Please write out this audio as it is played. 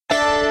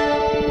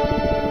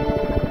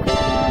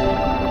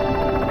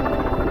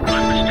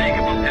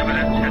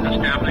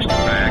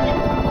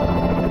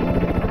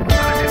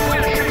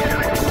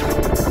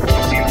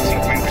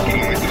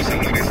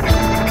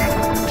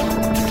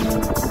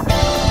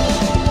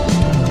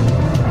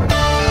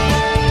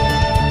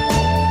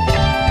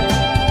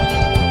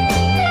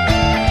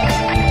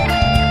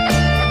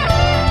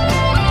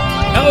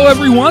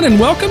everyone, and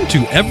welcome to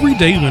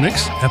Everyday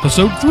Linux,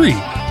 Episode 3.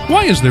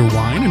 Why is there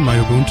wine in my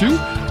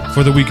Ubuntu?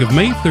 For the week of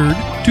May 3rd,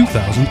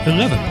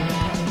 2011.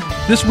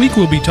 This week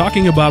we'll be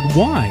talking about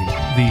Wine,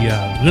 the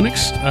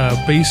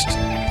Linux-based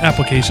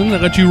application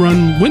that lets you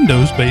run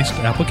Windows-based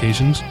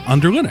applications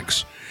under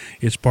Linux.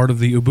 It's part of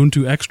the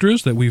Ubuntu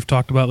Extras that we've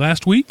talked about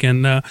last week,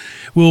 and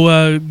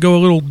we'll go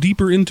a little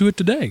deeper into it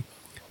today.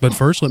 But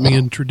first, let me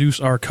introduce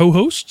our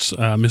co-hosts,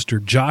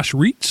 Mr. Josh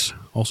Reitz,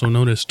 also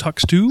known as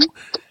Tux2.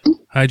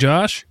 Hi,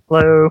 Josh.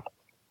 Hello.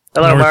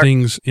 Hello, How are Mark.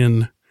 things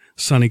in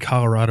sunny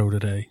Colorado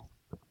today?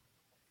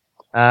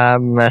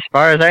 As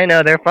far as I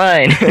know, they're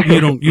fine.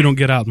 You don't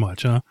get out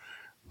much, huh?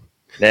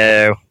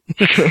 No.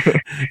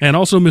 And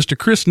also Mr.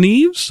 Chris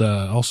Neves,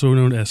 also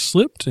known as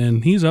Slipped,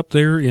 and he's up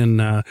there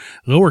in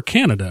Lower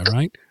Canada,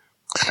 right?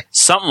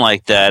 Something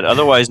like that,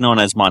 otherwise known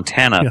as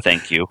Montana, Yeah.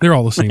 Thank you. They're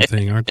all the same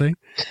thing, aren't they?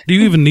 Do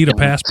you even need a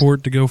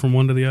passport to go from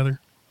one to the other?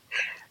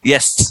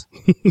 Yes.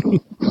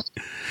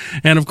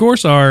 And, of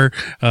course, our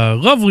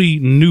lovely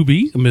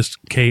newbie, Miss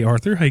Kay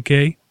Arthur. Hey,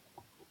 Kay.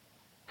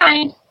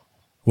 Hi.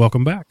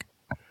 Welcome back.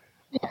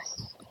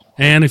 Yes.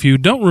 And if you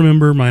don't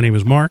remember, my name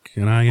is Mark,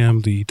 and I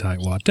am the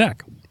Tightwad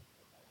Tech.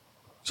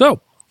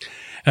 So,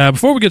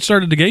 before we get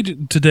started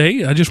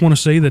today, I just want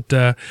to say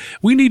that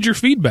we need your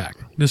feedback.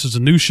 This is a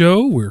new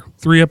show. We're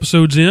 3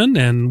 episodes in,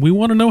 and we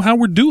want to know how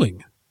we're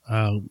doing.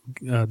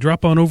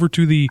 Drop on over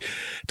to the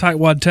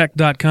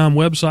tightwadtech.com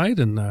website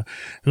and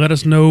let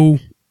us know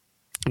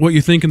what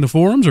you think in the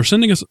forums, or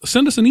send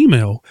us an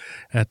email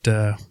at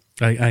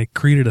I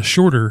created a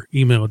shorter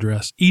email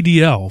address,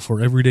 EDL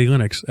for Everyday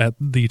Linux at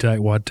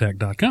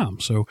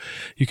thetightwadtech.com. So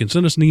you can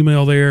send us an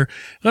email there.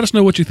 Let us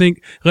know what you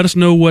think. Let us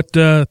know what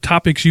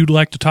topics you'd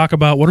like to talk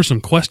about. What are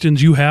some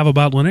questions you have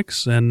about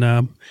Linux?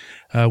 And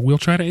we'll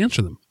try to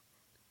answer them.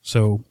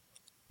 So,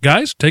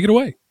 guys, take it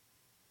away.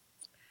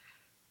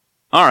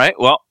 All right.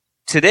 Well,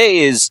 today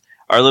is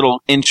our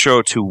little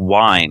intro to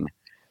Wine,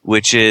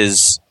 which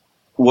is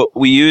what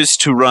we use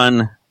to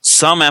run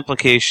some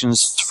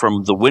applications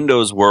from the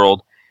Windows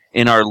world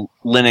in our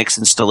Linux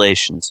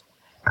installations.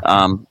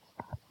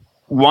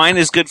 Wine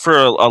is good for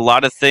a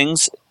lot of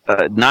things,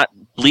 not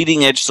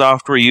bleeding edge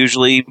software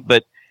usually,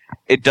 but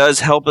it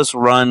does help us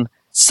run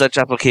such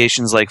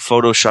applications like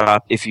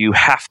Photoshop if you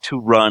have to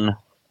run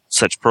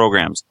such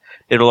programs.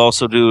 It'll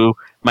also do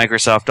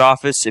Microsoft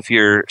Office if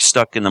you're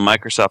stuck in the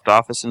Microsoft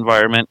Office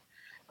environment.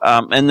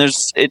 And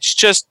it's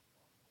just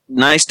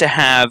nice to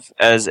have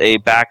as a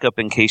backup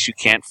in case you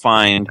can't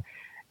find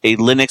a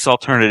Linux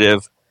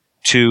alternative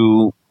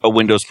to a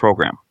Windows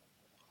program.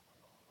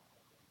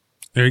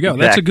 There you go.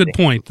 Exactly. That's a good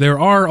point. There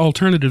are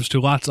alternatives to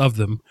lots of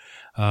them.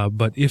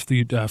 But if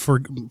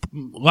for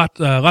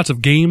lots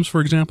of games, for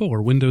example,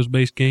 or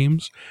Windows-based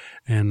games,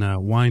 and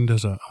Wine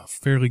does a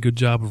fairly good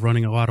job of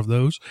running a lot of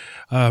those.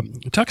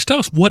 Tux, tell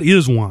us, what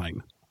is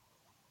Wine?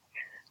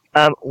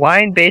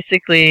 Wine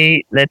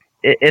basically,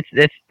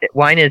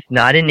 Wine is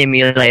not an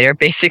emulator.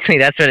 Basically,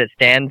 that's what it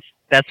stands.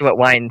 That's what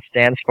Wine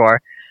stands for.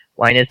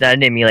 Wine is not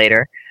an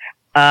emulator.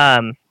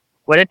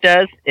 What it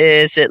does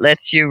is it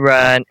lets you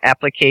run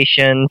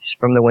applications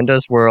from the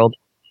Windows world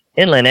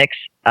in Linux.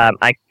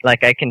 I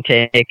can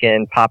take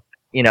and pop.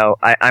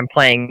 I'm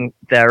playing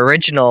the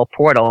original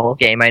Portal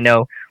game. I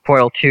know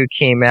Portal 2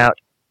 came out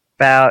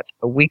about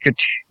a week or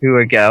 2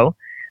 ago,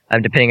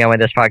 depending on when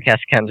this podcast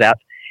comes out.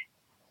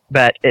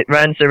 But it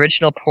runs the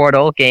original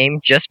Portal game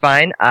just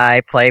fine.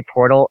 I play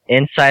Portal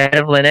inside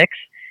of Linux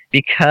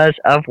because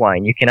of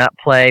Wine. You cannot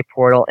play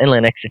Portal in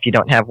Linux if you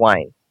don't have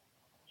Wine.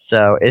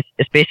 So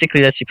it's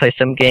basically lets you play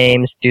some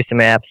games, do some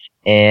apps,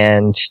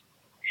 and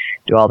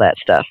do all that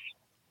stuff.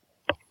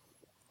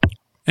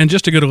 And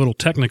just to get a little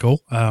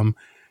technical,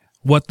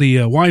 what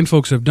the Wine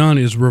folks have done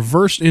is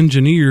reverse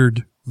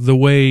engineered the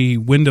way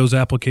Windows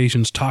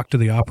applications talk to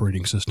the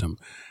operating system.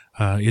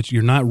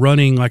 You're not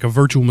running like a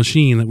virtual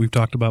machine that we've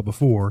talked about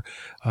before.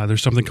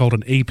 There's something called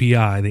an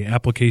API, the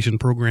Application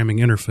Programming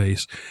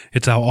Interface.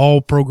 It's how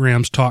all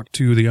programs talk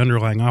to the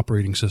underlying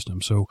operating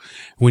system. So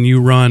when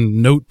you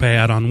run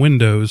Notepad on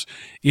Windows,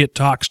 it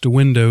talks to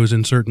Windows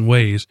in certain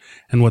ways.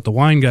 And what the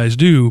Wine guys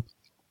do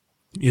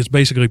is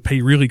basically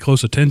pay really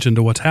close attention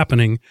to what's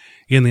happening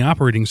in the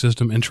operating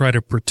system and try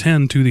to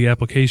pretend to the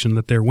application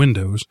that they're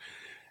Windows.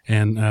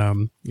 And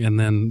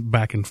then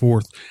back and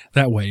forth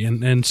that way.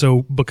 And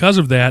so because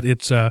of that,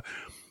 it's,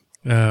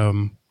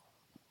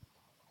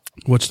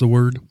 what's the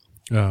word?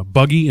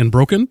 Buggy and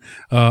broken,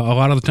 a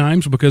lot of the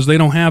times because they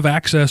don't have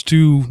access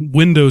to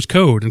Windows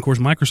code. And of course,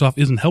 Microsoft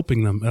isn't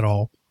helping them at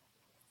all.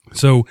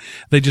 So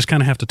they just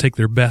kind of have to take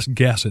their best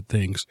guess at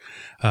things.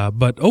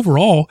 But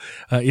overall,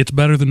 it's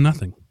better than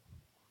nothing.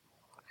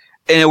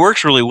 And it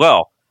works really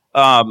well.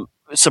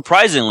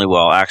 Surprisingly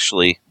well,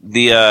 actually.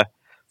 And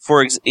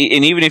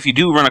even if you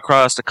do run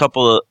across a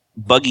couple of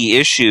buggy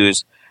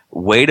issues,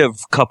 wait a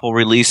couple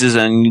releases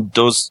and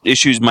those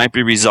issues might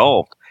be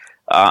resolved.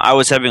 I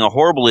was having a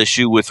horrible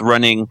issue with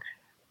running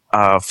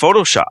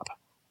Photoshop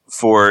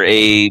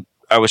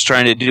I was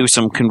trying to do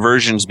some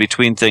conversions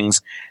between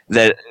things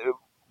that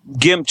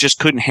GIMP just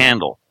couldn't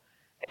handle.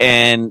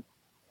 And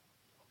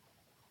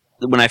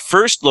when I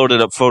first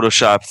loaded up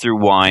Photoshop through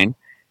Wine,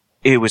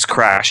 it was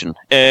crashing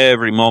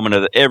every moment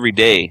of every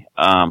day.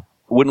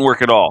 Wouldn't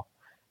work at all.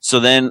 So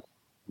then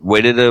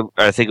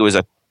I think it was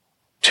a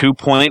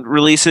 2-point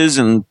releases,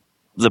 and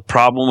the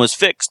problem was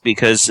fixed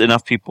because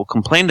enough people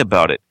complained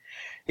about it.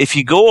 If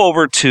you go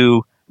over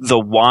to the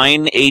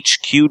winehq.org,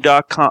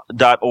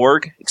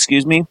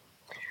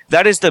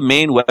 that is the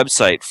main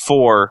website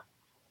for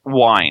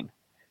Wine.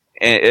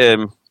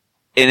 And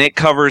it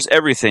covers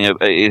everything.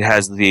 It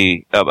has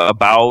the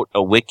about,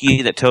 a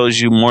wiki that tells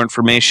you more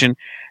information.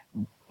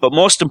 But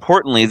most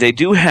importantly, they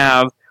do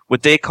have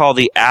what they call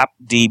the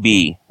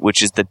AppDB,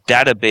 which is the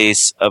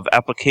database of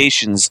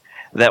applications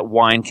that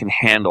Wine can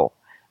handle.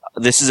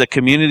 This is a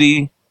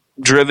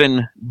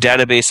community-driven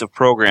database of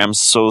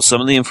programs, so some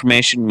of the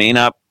information may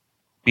not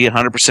be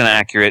 100%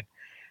 accurate.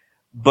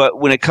 But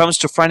when it comes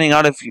to finding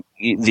out if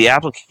the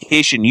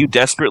application you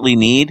desperately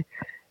need,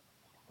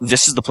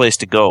 this is the place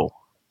to go.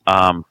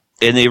 And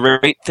they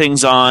rate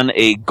things on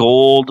a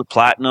gold,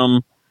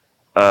 platinum,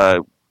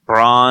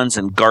 bronze,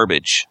 and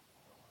garbage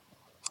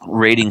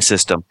rating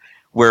system,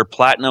 where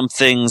platinum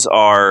things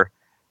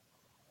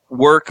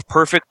work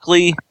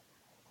perfectly.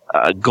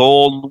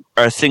 Gold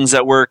are things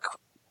that work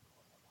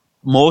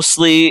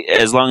mostly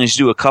as long as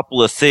you do a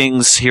couple of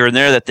things here and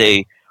there that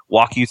they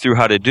walk you through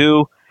how to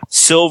do.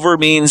 Silver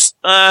means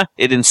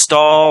it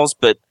installs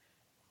but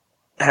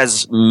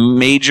has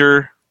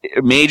major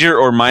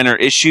or minor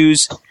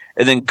issues.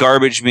 And then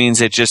garbage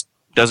means it just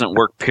doesn't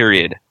work,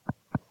 period.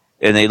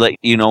 And they let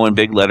you know in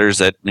big letters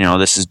that,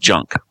 this is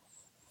junk.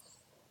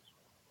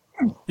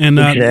 And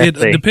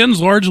Exactly. it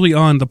depends largely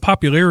on the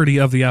popularity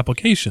of the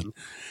application.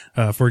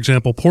 For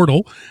example,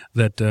 Portal,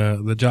 that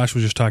Josh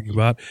was just talking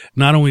about,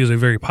 not only is a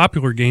very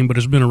popular game, but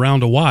has been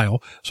around a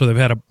while, so they've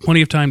had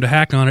plenty of time to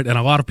hack on it, and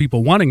a lot of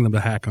people wanting them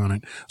to hack on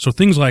it. So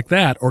things like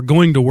that are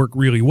going to work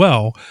really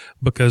well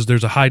because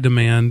there's a high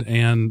demand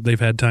and they've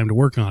had time to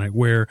work on it.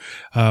 Where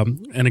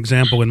an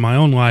example in my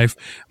own life,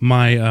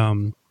 my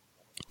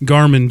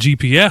Garmin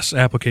GPS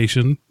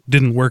application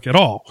didn't work at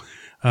all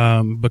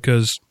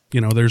because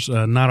there's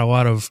not a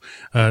lot of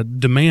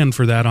demand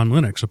for that on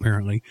Linux,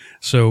 apparently.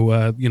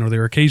 So,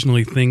 there are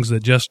occasionally things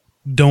that just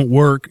don't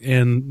work,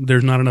 and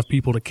there's not enough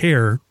people to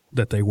care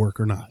that they work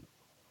or not.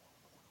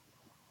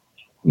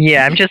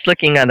 Yeah, I'm just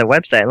looking on the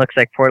website. It looks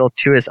like Portal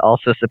 2 is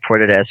also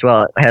supported as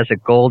well. It has a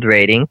gold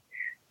rating,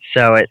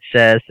 so it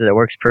says that it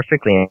works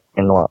perfectly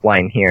in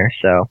Wine here.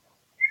 So,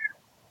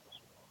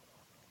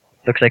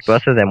 looks like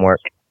both of them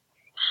work.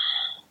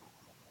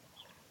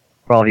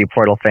 For all of you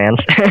Portal fans.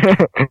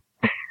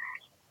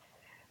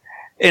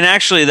 And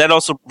actually, that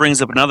also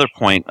brings up another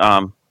point.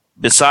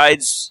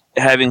 Besides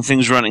having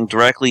things running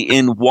directly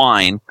in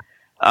Wine,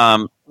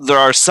 there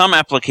are some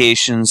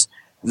applications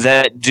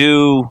that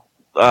do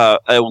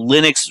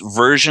Linux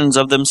versions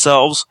of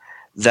themselves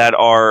that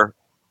are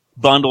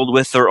bundled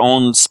with their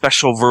own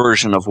special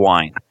version of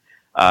Wine.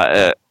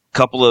 A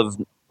couple of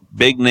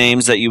big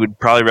names that you would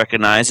probably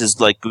recognize is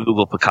like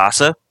Google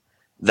Picasa.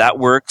 That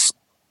works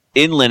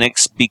in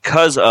Linux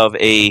because of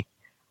a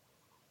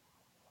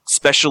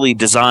specially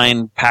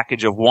designed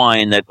package of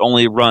Wine that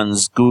only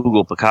runs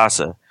Google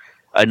Picasa.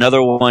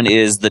 Another one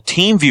is the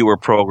TeamViewer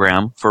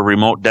program for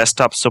remote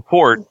desktop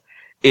support.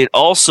 It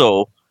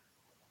also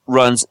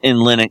runs in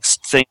Linux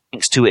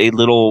thanks to a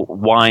little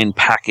Wine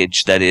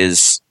package that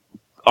is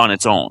on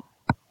its own.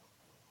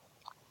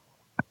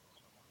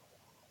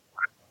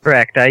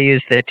 Correct. I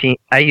use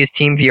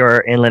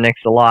TeamViewer in Linux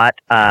a lot.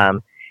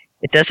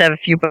 It does have a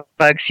few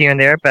bugs here and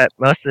there, but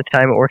most of the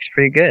time it works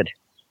pretty good.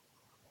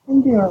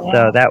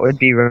 So that would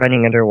be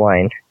running under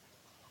Wine.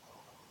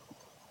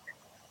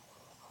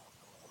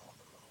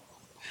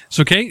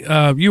 So, Kate,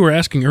 you were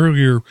asking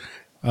earlier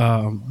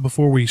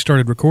before we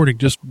started recording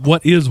just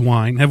what is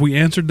Wine. Have we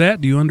answered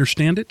that? Do you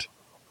understand it?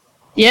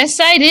 Yes,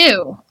 I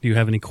do. Do you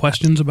have any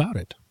questions about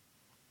it?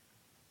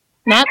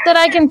 Not that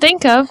I can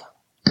think of.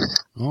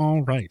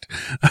 All right.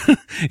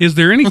 Is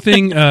there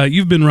anything,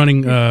 you've been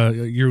running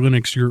your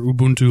Linux, your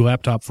Ubuntu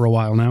laptop for a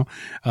while now.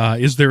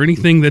 Is there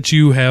anything that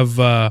you have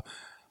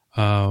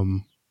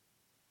not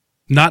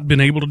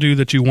been able to do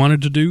that you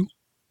wanted to do?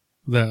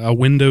 A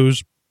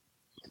Windows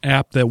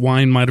app that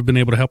Wine might have been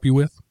able to help you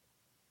with?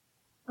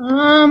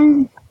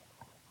 The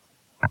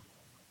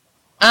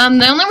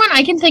only one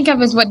I can think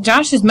of is what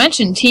Josh has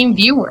mentioned,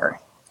 TeamViewer.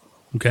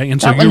 Okay, and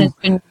so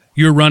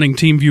you're running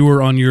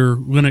TeamViewer on your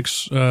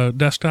Linux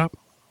desktop?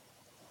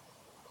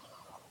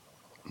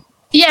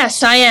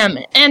 Yes, I am.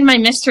 And my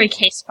Mystery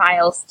Case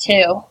files,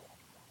 too.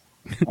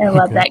 I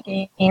love that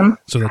game.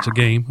 So that's a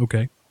game,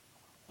 okay.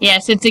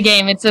 Yes, it's a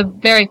game. It's a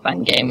very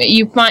fun game.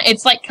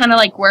 It's like kind of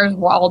like Where's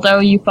Waldo.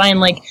 You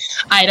find like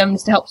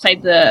items to help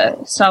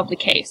solve the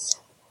case.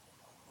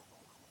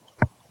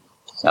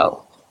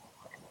 So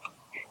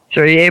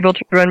are you able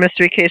to run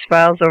Mystery Case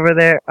files over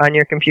there on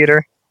your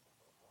computer?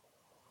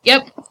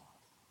 Yep.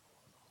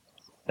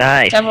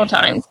 Nice. Several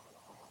times.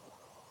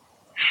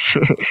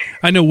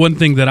 I know one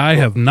thing that I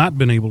have not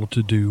been able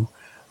to do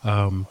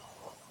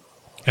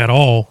at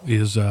all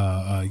is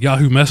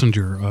Yahoo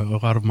Messenger. A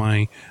lot of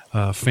my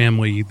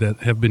family that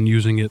have been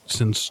using it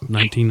since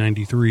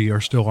 1993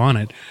 are still on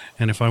it,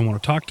 and if I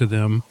want to talk to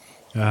them,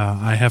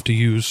 I have to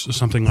use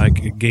something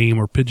like Game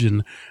or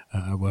Pigeon.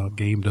 Well,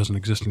 Game doesn't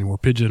exist anymore.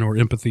 Pigeon or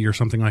Empathy or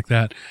something like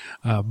that.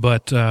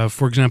 But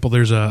for example,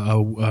 there's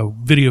a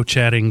video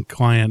chatting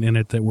client in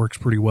it that works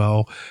pretty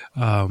well,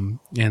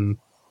 and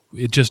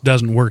it just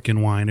doesn't work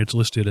in Wine. It's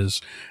listed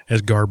as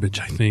garbage,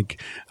 I think.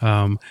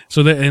 And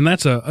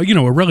that's a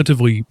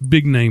relatively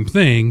big name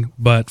thing,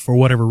 but for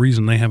whatever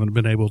reason, they haven't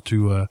been able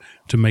to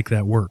make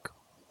that work.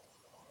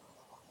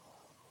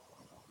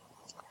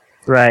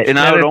 Right. And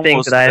Another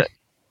thing that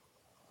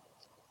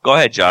Go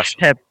ahead, Josh.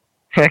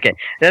 Okay.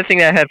 Another thing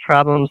that I've had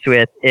problems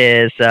with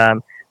is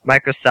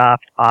Microsoft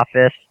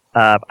Office.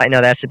 I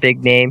know that's a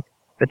big name,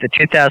 but the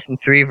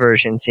 2003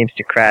 version seems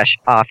to crash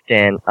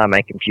often on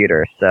my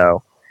computer.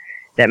 So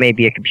that may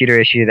be a computer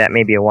issue, that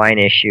may be a Wine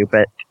issue,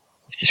 but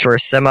for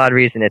some odd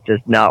reason it does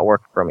not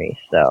work for me.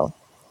 So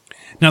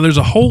now there's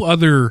a whole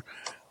other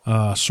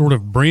sort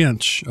of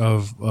branch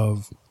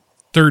of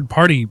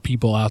third-party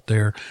people out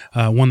there.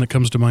 One that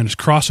comes to mind is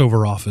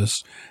Crossover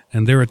Office,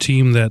 and they're a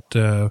team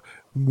that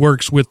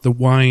works with the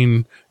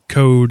Wine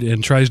code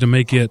and tries to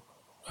make it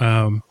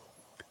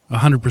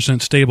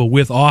 100% stable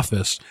with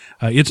Office.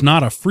 It's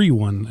not a free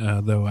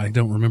one, though. I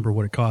don't remember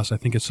what it costs. I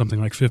think it's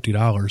something like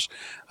 $50.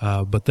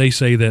 But they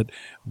say that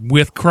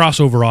with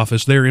Crossover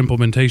Office, their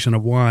implementation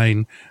of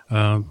Wine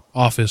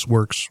Office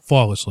works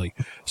flawlessly.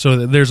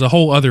 So there's a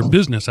whole other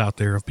business out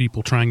there of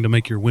people trying to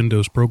make your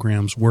Windows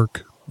programs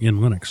work in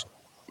Linux.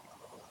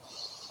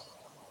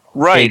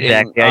 Right.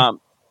 Exactly. And,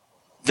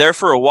 there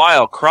for a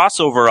while,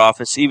 Crossover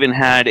Office even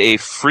had a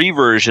free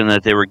version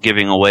that they were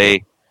giving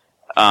away,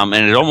 and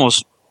it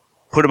almost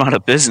put them out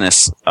of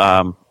business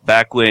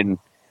back when,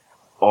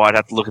 I'd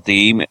have to look at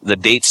the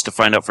dates to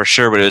find out for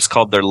sure, but it was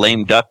called their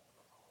Lame Duck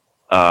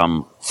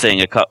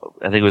thing. I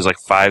think it was like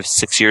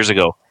 5-6 years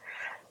ago.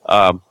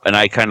 And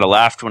I kind of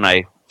laughed when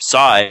I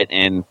saw it,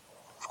 and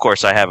of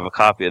course I have a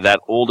copy of that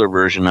older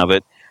version of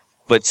it.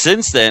 But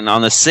since then,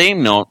 on the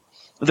same note,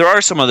 there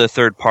are some other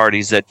third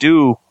parties that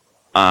do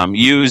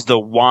use the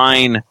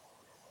Wine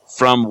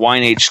from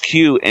Wine HQ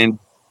and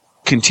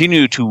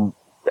continue to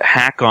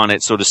hack on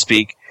it, so to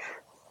speak,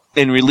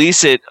 and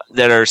release it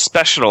that are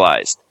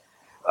specialized.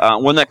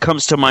 One that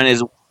comes to mind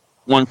is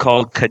one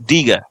called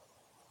Cadiga.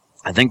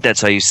 I think that's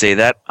how you say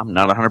that. I'm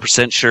not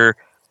 100% sure.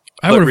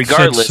 I would have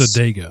said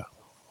Cedega.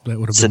 That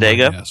would have been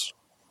my guess.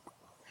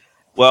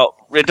 Well,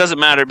 it doesn't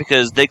matter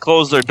because they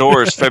closed their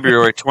doors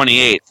February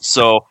 28th.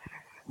 So,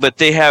 but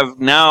they have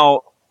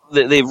now,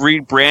 they've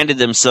rebranded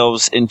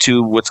themselves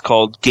into what's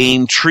called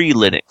Game Tree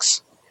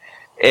Linux.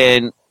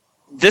 And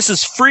this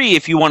is free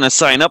if you want to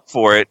sign up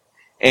for it.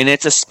 And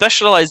it's a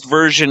specialized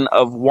version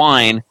of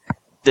Wine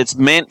that's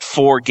meant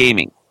for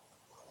gaming.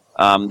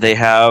 They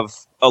have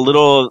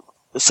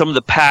some of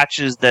the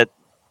patches that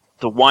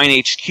the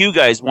Wine HQ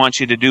guys want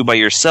you to do by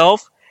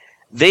yourself.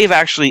 They've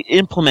actually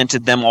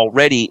implemented them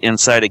already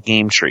inside a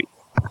Game Tree.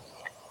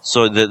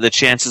 So the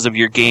chances of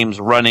your games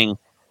running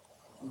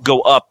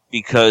go up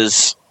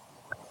because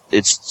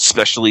it's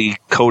specially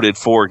coded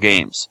for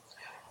games.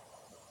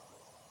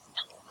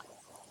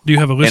 Do you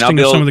have a listing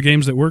of some of the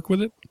games that work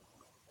with it?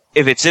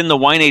 If it's in the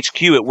Wine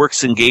HQ, it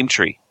works in Game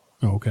Tree.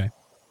 Oh, okay.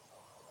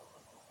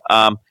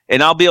 And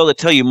I'll be able to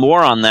tell you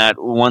more on that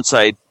once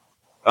I'm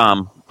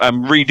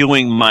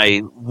redoing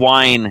my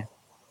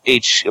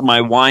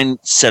Wine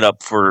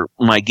setup for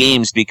my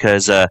games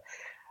because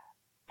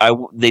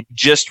they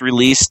just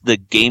released the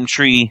Game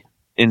Tree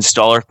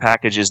installer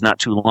packages not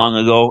too long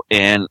ago,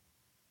 and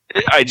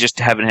I just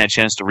haven't had a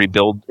chance to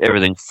rebuild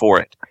everything for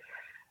it.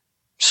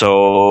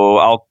 So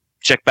I'll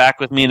check back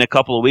with me in a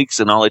couple of weeks,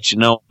 and I'll let you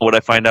know what I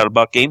find out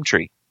about Game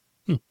Tree.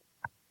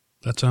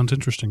 That sounds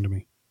interesting to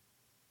me.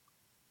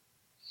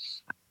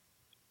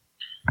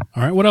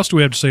 All right, what else do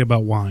we have to say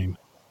about Wine?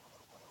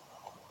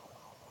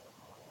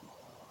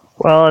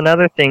 Well,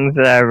 another thing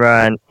that I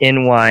run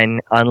in Wine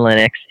on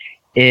Linux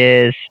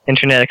is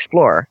Internet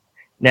Explorer.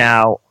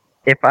 Now,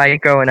 if I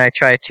go and I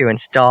try to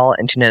install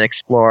Internet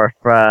Explorer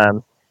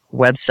from a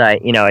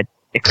website,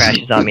 it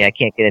crashes on me. I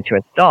can't get it to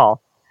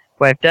install.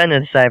 What I've done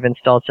is I've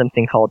installed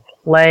something called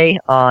Play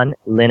on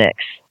Linux.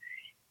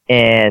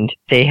 And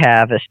they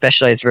have a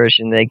specialized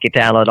version that can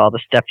download all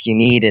the stuff you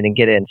need and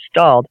get it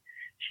installed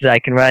so that I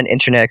can run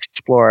Internet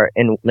Explorer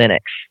in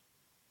Linux.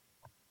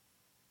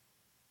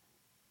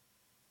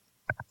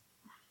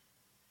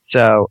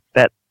 So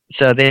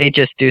they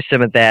just do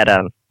some of that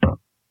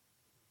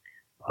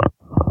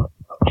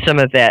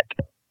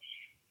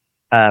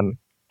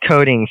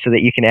coding so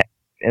that you can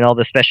and all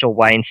the special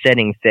Wine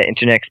settings that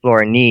Internet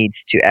Explorer needs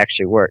to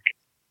actually work.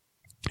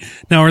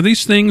 Now, are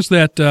these things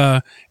that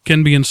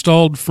can be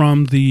installed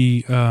from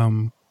the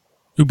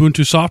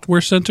Ubuntu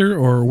Software Center,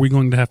 or are we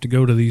going to have to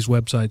go to these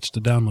websites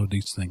to download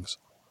these things?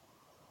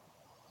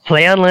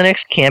 Play on Linux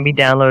can be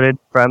downloaded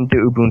from the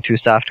Ubuntu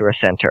Software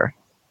Center.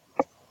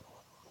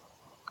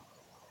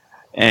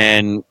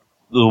 And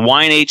the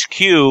Wine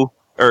HQ,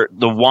 or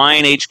the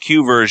Wine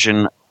HQ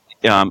version,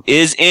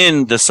 is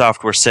in the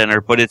Software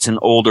Center, but it's an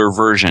older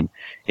version.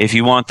 If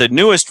you want the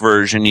newest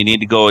version, you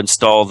need to go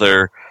install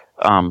their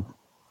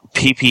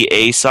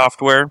PPA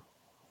software,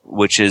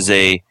 which is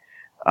a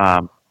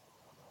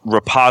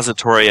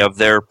repository of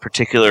their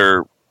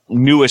particular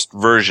newest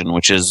version,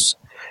 which is,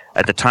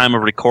 at the time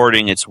of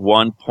recording, it's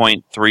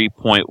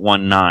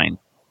 1.3.19.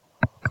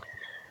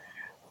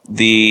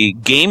 The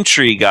Game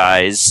Tree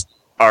guys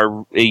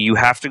you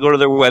have to go to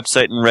their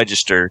website and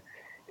register.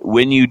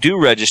 When you do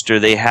register,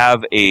 they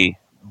have a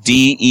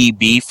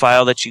DEB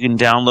file that you can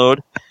download.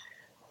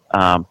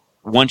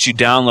 Once you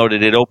download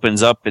it, it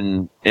opens up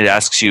and it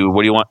asks you,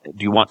 what do you want?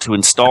 Do you want to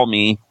install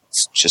me?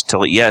 Just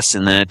tell it yes,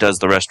 and then it does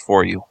the rest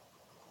for you.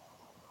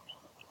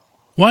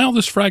 Why all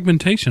this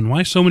fragmentation?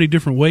 Why so many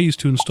different ways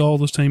to install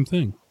the same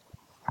thing?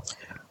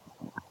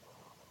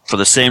 For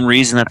the same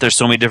reason that there's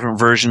so many different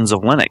versions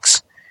of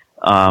Linux.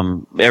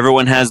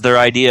 Everyone has their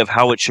idea of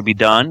how it should be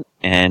done,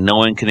 and no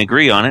one can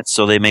agree on it,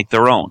 so they make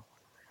their own.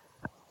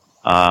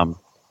 And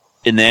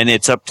then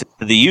it's up to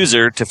the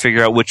user to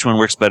figure out which one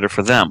works better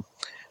for them.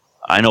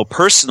 I know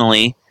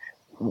personally,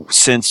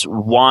 since the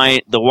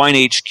Wine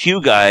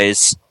HQ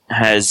guys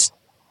has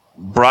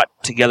brought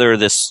together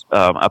this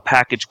a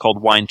package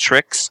called Wine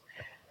Tricks,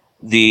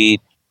 the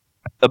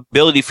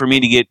ability for me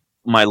to get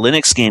my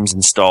Linux games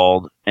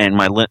installed and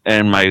my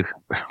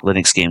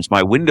Linux games,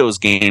 my Windows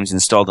games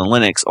installed in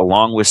Linux,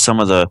 along with some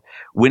of the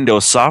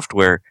Windows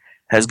software,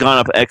 has gone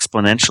up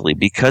exponentially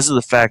because of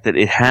the fact that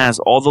it has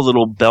all the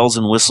little bells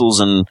and whistles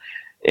and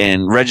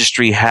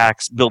registry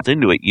hacks built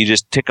into it. You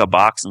just tick a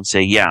box and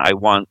say, yeah, I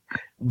want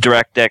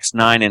DirectX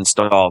 9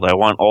 installed. I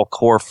want all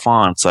core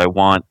fonts.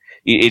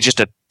 It's just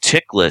a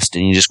tick list,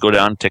 and you just go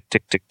down, tick,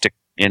 tick, tick, tick,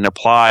 and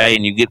apply,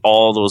 and you get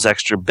all those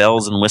extra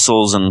bells and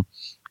whistles and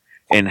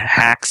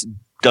hacks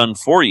done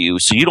for you,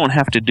 so you don't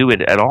have to do it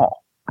at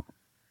all.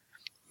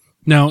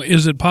 Now,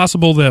 is it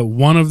possible that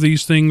one of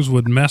these things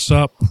would mess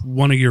up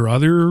one of your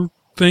other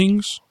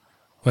things?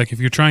 Like if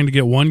you're trying to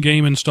get one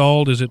game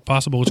installed, is it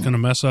possible it's going to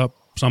mess up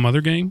some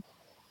other game?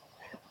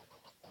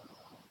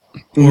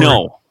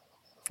 No.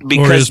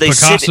 Because or is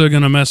Picasa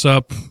going to mess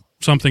up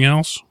something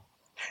else?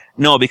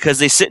 No, because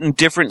they sit in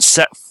different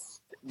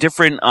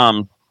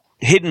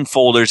hidden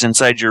folders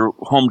inside your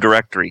home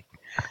directory.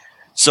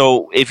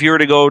 So if you were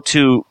to go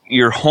to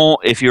your home,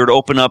 if you were to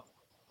open up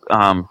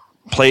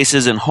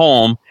places in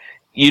home,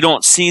 you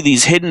don't see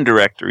these hidden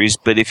directories,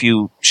 but if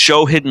you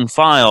show hidden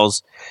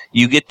files,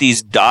 you get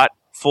these dot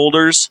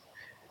folders.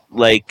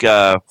 Like,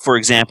 for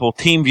example,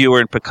 TeamViewer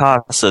and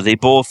Picasa, they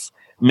both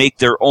make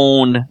their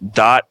own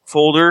dot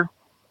folder,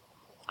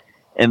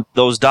 and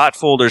those dot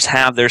folders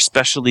have their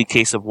specialty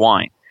case of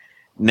wine.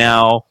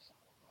 Now,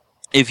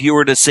 if you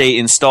were to, say,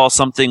 install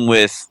something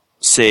with,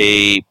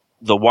 say,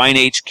 the Wine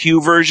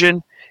HQ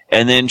version,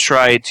 and then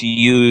try to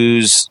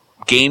use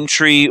Game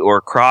Tree or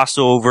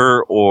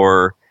Crossover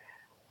or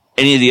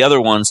any of the other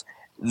ones,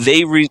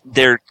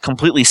 they're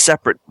completely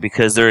separate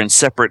because they're in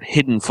separate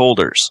hidden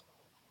folders.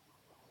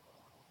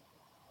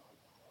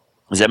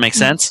 Does that make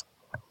sense?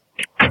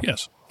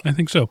 Yes, I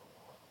think so.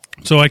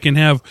 So I can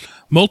have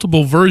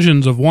multiple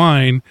versions of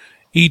Wine,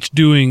 each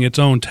doing its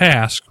own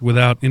task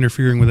without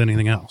interfering with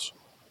anything else.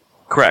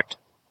 Correct.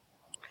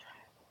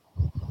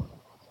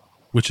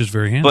 Which is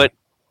very handy. But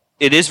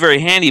it is very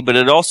handy, but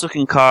it also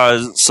can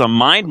cause some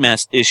mind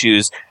mess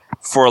issues.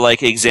 For,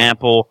 like,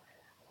 example,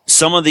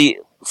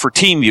 for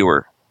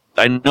TeamViewer.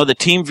 I know the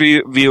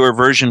TeamViewer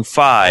version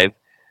 5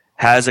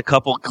 has a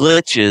couple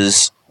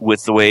glitches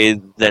with the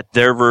way that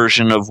their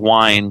version of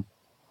Wine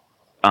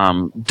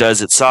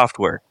does its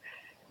software.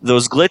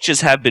 Those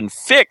glitches have been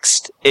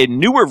fixed in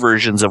newer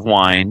versions of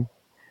Wine,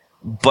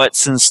 but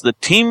since the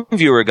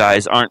TeamViewer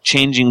guys aren't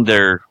changing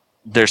their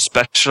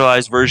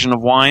specialized version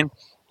of Wine,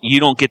 you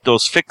don't get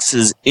those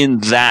fixes in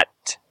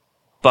that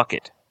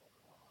bucket.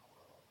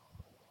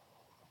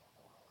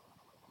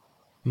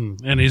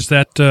 And is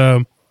that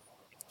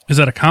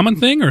a common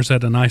thing, or is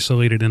that an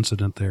isolated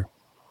incident there?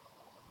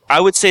 I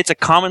would say it's a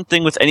common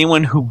thing with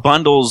anyone who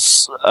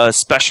bundles a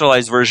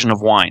specialized version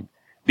of Wine,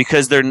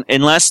 because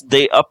unless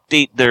they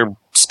update their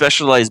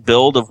specialized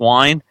build of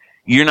Wine,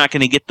 you're not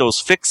going to get those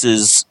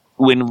fixes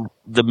when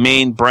the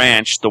main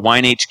branch, the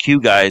Wine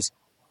HQ guys,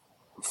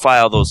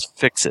 file those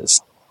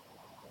fixes.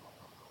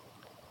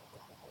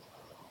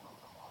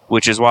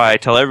 Which is why I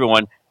tell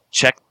everyone,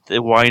 check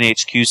the Wine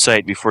HQ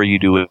site before you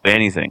do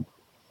anything.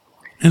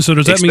 And so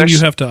does that mean you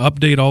have to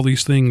update all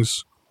these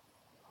things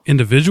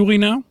individually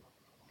now?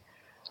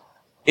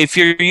 If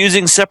you're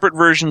using separate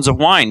versions of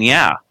Wine,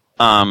 yeah.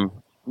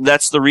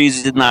 That's the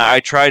reason I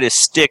try to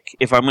stick,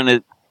 if I'm going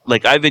to,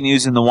 like, I've been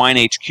using the Wine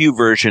HQ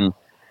version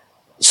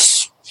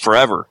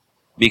forever,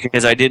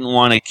 because I didn't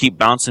want to keep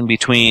bouncing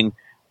between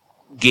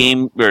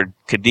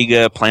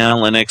Kadiga, Play on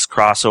Linux,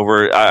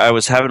 Crossover. I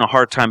was having a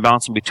hard time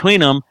bouncing between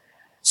them,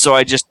 so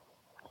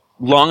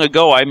long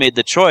ago I made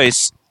the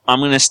choice, I'm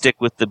going to stick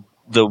with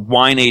the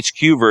Wine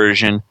HQ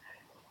version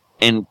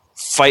and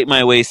fight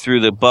my way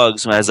through the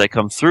bugs as I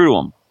come through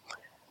them.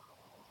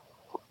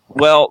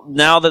 Well,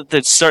 now that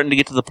it's starting to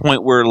get to the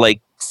point where,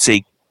 like,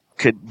 say,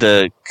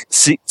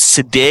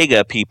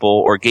 Sedega people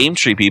or Game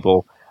Tree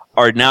people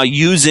are now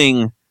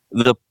using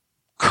the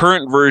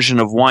current version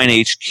of Wine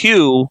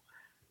HQ,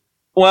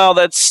 well,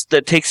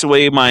 that takes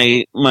away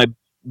my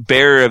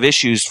barrier of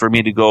issues for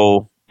me to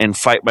go and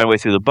fight my way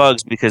through the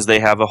bugs, because they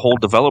have a whole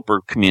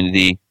developer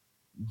community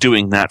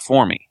doing that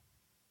for me.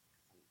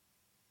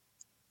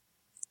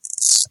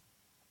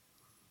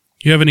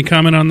 You have any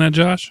comment on that,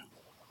 Josh?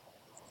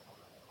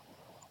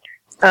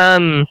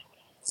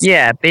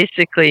 Yeah,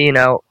 basically,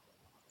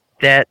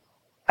 that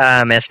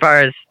as far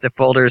as the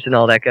folders and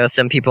all that goes,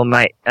 some people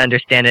might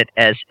understand it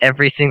as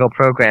every single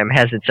program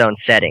has its own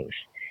settings.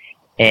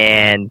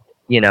 And,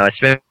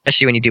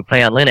 especially when you do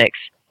Play on Linux.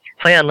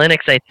 Play on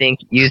Linux, I think,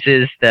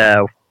 uses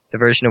the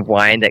version of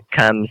Wine that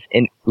comes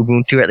in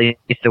Ubuntu, at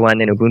least the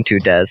one in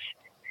Ubuntu does.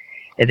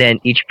 And then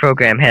each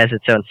program has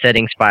its own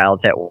settings file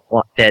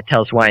that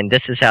tells Wine,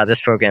 this is how this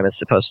program is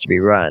supposed to be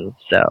run.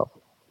 So.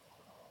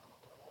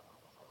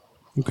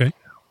 Okay.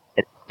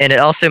 And it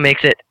also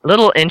makes it a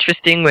little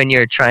interesting when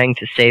you're trying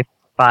to save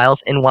files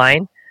in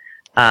Wine.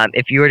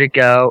 If you were to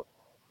go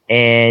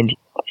and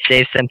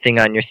save something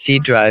on your C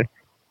drive,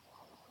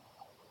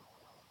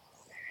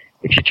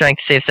 if you're trying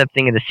to save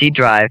something in the C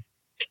drive,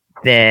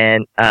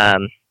 then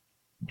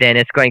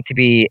it's going to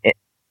be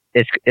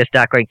it's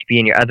not going to be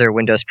in your other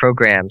Windows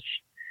programs.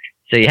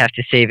 So you have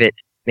to save it.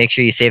 Make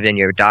sure you save it in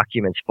your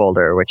Documents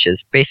folder, which is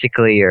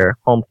basically your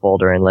home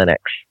folder in Linux.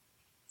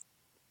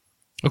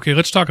 Okay,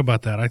 let's talk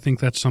about that. I think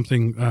that's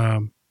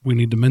something we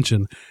need to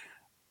mention.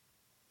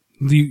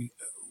 The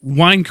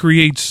Wine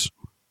creates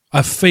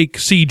a fake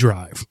C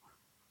drive.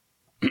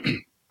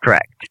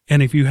 Correct.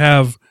 And if you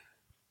have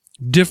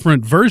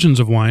different versions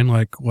of Wine,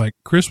 like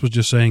Chris was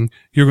just saying,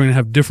 you're going to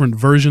have different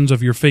versions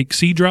of your fake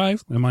C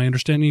drive. Am I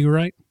understanding you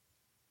right?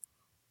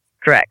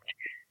 Correct.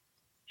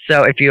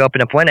 So if you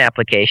open up one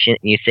application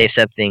and you save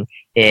something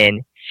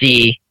in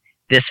C,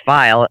 this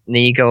file, and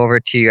then you go over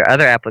to your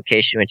other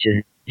application, which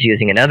is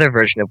using another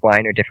version of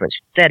Wine or different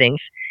settings,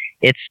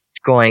 you're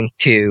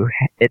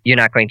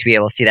not going to be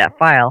able to see that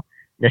file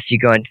unless you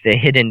go into the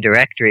hidden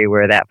directory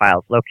where that file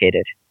is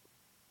located.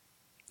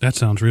 That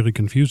sounds really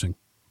confusing.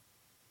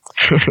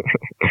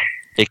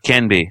 It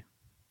can be.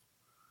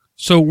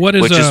 So what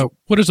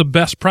is a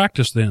best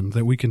practice then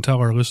that we can tell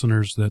our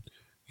listeners that,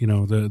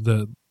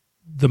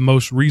 the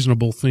most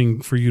reasonable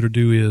thing for you to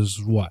do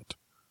is what?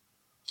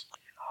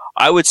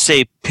 I would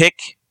say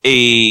pick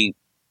a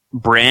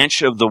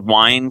branch of the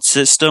Wine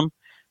system,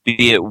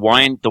 be it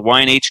the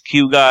Wine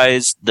HQ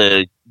guys,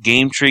 the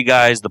Game Tree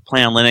guys, the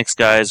Play on Linux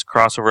guys,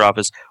 Crossover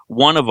Office,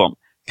 one of them.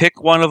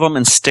 Pick one of them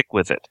and stick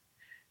with it.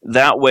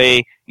 That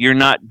way, you're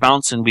not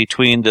bouncing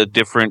between the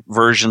different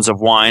versions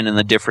of Wine and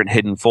the different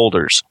hidden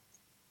folders.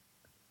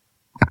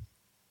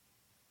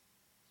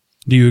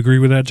 Do you agree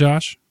with that,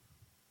 Josh?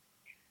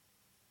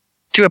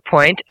 To a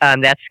point,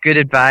 that's good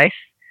advice.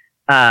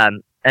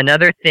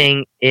 Another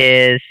thing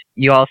is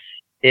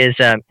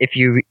if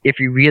you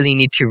really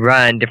need to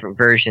run different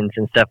versions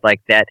and stuff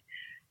like that,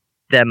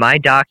 the My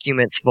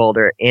Documents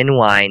folder in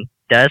Wine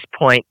does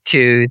point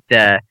to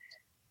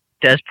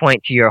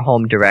your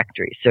home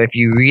directory. So if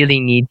you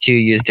really need to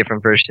use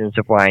different versions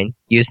of Wine,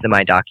 use the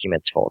My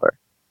Documents folder.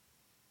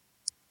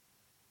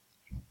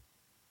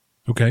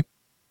 Okay.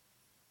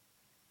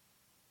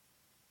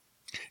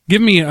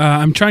 Give me.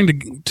 I'm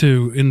trying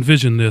to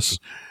envision this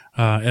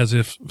as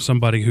if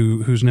somebody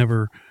who's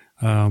never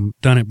done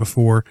it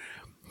before.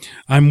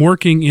 I'm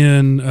working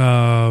in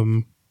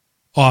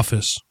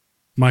Office,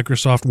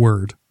 Microsoft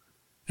Word,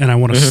 and I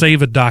want to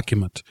save a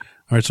document.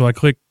 All right, so I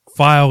click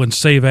File and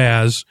Save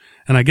As,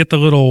 and I get the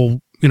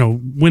little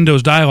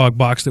Windows dialog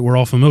box that we're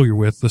all familiar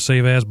with, the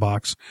Save As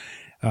box.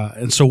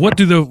 And so, what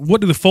do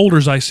the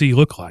folders I see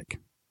look like?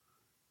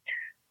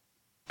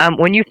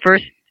 When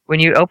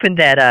you open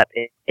that up,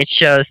 it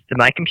shows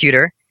My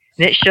Computer,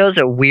 and it shows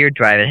a weird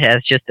drive.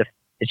 It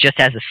just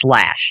has a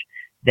slash.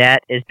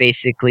 That is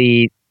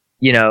basically,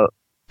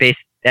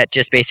 that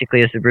just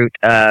basically is the root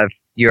of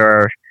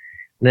your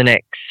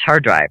Linux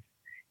hard drive.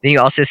 Then you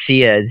also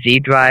see a Z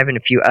drive and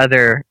a few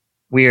other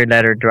weird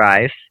letter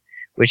drives,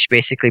 which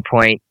basically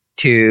point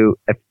to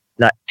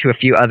a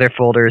few other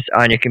folders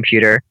on your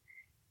computer.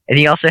 And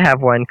you also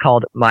have one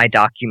called My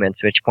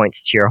Documents, which points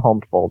to your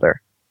home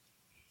folder.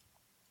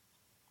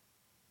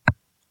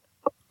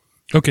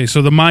 Okay,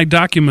 so the My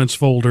Documents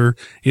folder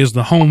is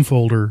the home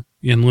folder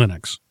in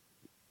Linux.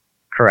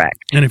 Correct.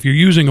 And if you're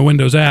using a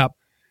Windows app,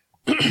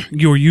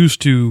 you're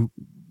used to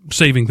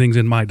saving things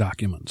in My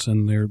Documents,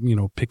 and they're,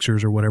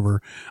 pictures or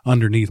whatever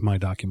underneath My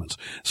Documents.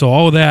 So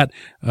all of that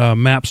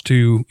maps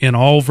to, in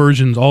all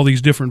versions, all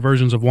these different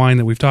versions of Wine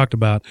that we've talked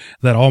about,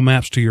 that all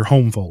maps to your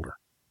home folder.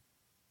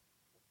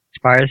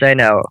 As far as I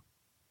know.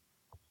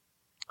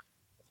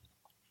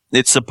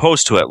 It's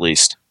supposed to, at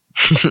least.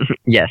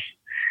 Yes.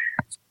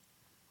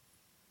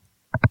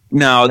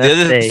 Now, the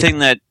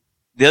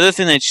other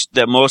thing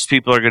that most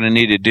people are going to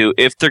need to do,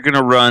 if they're going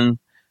to run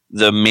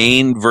the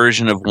main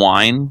version of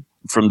Wine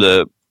from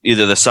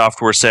either the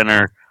Software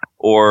Center,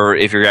 or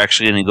if you're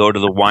actually going to go to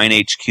the Wine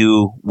HQ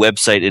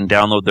website and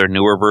download their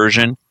newer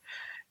version,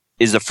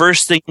 is the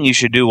first thing you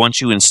should do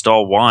once you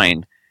install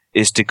Wine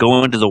is to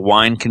go into the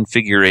Wine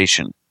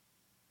configuration.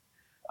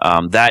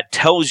 That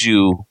tells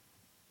you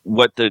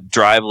what the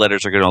drive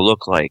letters are going to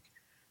look like.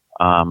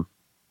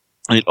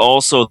 It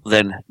also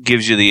then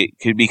gives you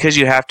because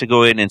you have to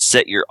go in and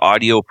set your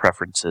audio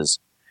preferences.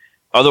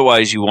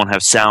 Otherwise, you won't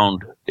have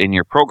sound in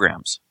your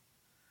programs.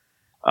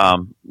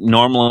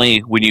 Normally,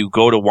 when you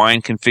go to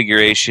Wine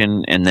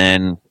configuration and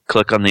then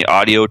click on the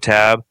audio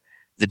tab,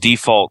 the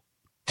default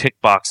tick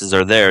boxes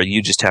are there.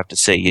 You just have to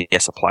say,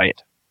 yes, apply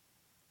it.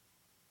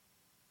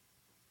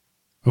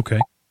 Okay.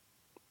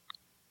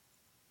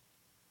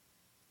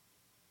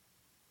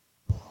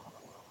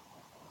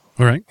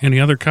 All right. Any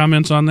other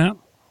comments on that?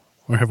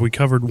 Or have we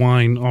covered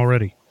Wine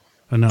already?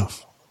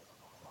 Enough.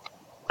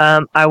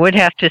 I would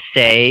have to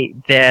say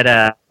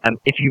that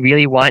if you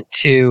really want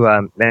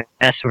to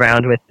mess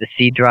around with the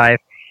C drive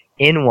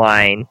in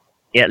Wine,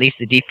 at least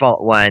the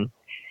default one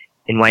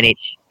in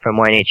from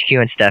Wine HQ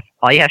and stuff,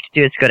 all you have to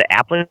do is go to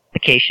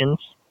Applications,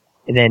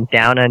 and then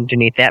down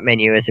underneath that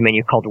menu is a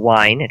menu called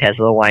Wine. It has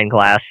a little wine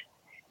glass,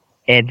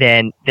 and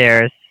then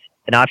there's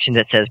an option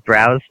that says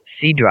Browse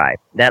C drive.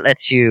 That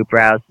lets you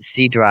browse the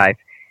C drive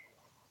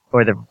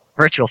or the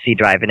virtual C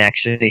drive and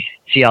actually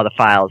see all the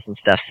files and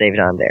stuff saved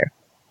on there.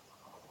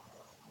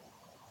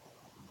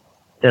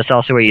 There's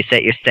also where you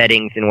set your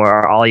settings and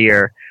where all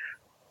your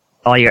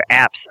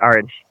apps are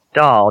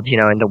installed,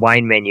 in the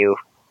Wine menu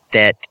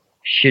that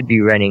should be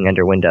running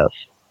under Windows.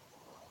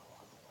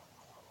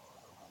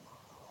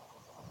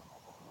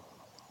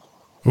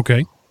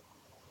 Okay.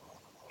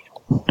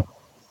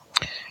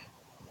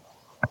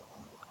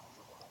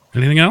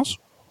 Anything else?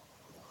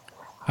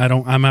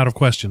 I'm out of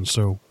questions,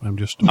 so I'm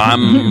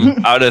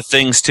out of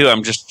things too.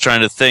 I'm just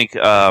trying to think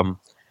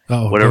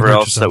whatever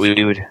else that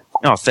we would.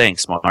 No,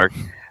 thanks, Mark.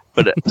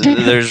 But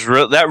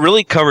that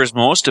really covers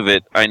most of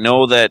it. I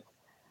know that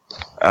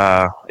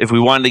if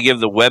we wanted to give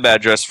the web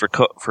address for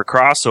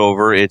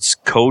Crossover, it's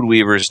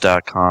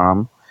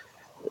codeweavers.com.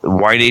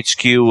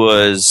 WineHQ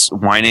was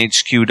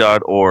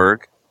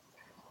winehq.org.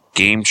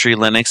 GameTree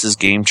Linux is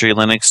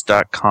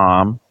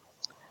gametreelinux.com.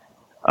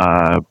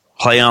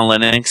 Play on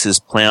Linux is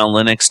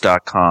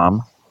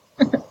playonlinux.com.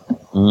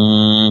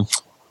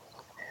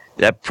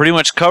 That pretty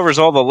much covers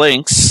all the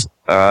links.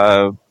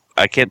 I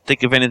can't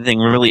think of anything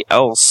really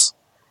else.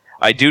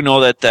 I do know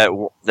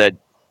that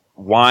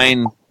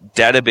Wine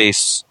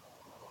database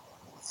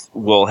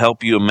will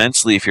help you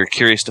immensely if you're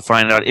curious to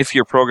find out if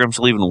your programs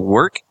will even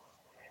work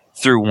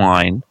through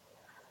Wine.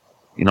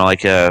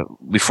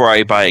 Before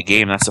I buy a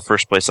game, that's the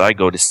first place I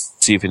go to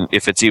see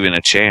if it's even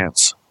a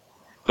chance.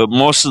 But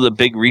most of the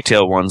big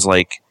retail ones,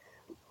 like,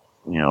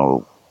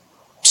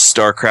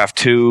 StarCraft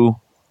 2,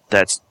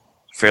 that's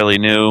fairly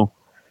new.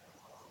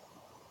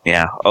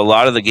 Yeah, a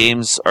lot of the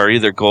games are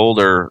either gold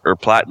or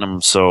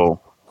platinum, so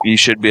you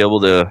should be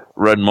able to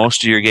run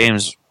most of your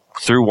games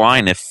through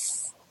Wine if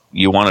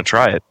you want to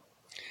try it.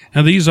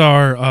 Now, these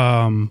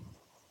are,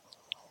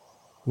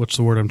 what's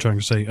the word I'm trying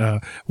to say?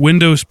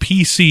 Windows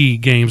PC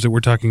games that we're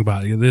talking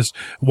about. This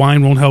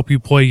Wine won't help you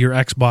play your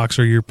Xbox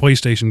or your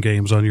PlayStation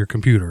games on your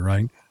computer,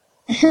 right?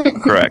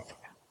 Correct.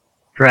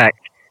 Correct.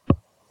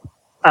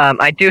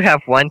 I do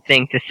have one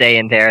thing to say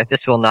in there.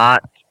 This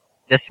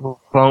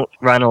won't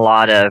run a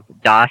lot of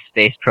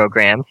DOS-based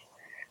programs.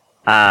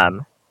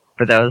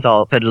 For those,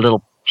 I'll put a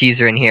little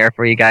teaser in here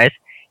for you guys.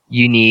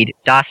 You need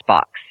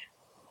DOSBox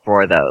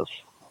for those,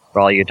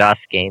 for all your DOS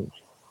games.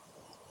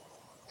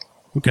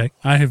 Okay.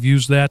 I have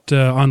used that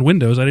on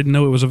Windows. I didn't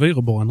know it was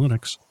available on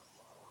Linux.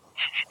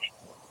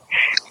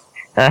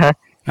 Uh-huh.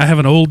 I have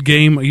an old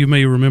game you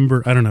may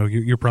remember. I don't know.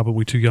 You're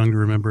probably too young to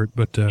remember it,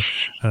 but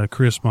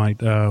Chris might.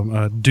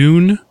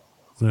 Dune,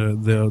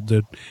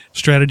 the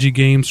strategy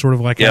game, sort of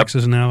like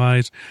Axis and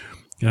Allies.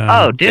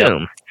 Doom.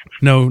 Yep.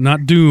 No,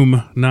 not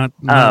Doom. Not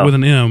with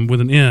an M,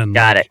 with an N.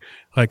 Got it.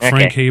 Like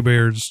Frank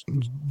Hebert's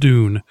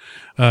Dune.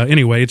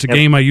 Anyway, it's a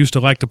game I used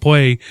to like to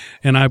play,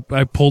 and I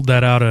pulled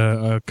that out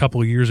a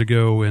couple of years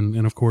ago,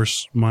 and of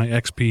course my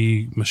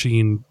XP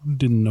machine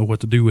didn't know what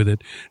to do with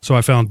it, so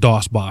I found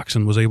DOSBox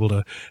and was able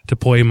to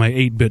play my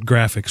 8-bit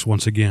graphics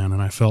once again,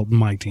 and I felt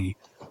mighty.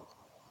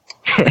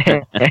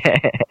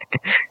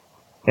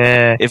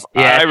 If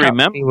I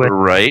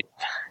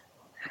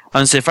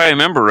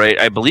remember right,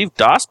 I believe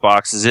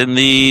DOSBox is in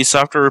the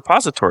software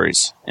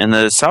repositories in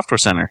the software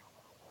center.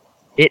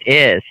 It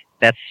is.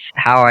 That's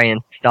how I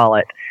install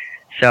it.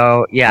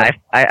 So, yeah,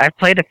 I've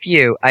played a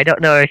few. I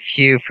don't know if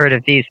you've heard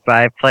of these, but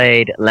I've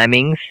played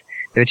Lemmings,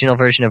 the original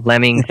version of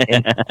Lemmings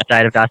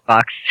inside of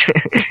DOSBox.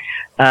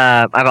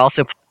 I've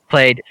also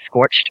played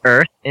Scorched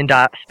Earth in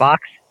DOSBox.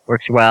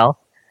 Works well.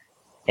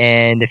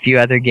 And a few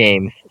other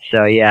games.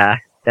 So, yeah,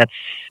 that's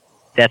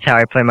how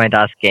I play my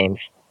DOS games.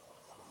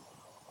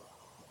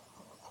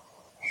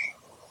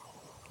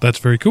 That's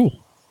very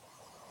cool.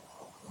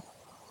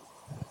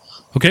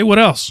 Okay, what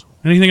else?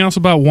 Anything else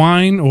about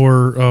Wine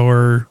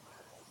or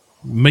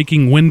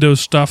making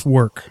Windows stuff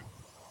work?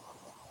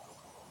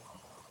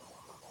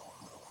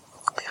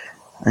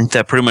 I think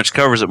that pretty much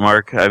covers it,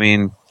 Mark. I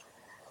mean,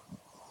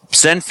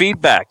 send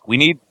feedback. We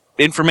need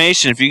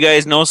information. If you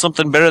guys know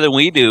something better than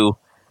we do,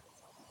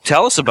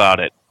 tell us about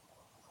it.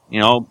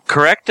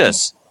 Correct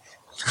us.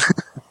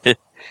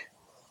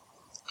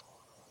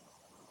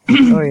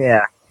 Oh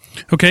yeah.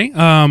 Okay.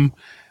 I'm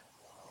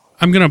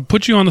going to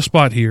put you on the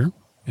spot here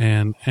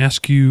and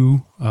ask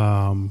you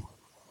to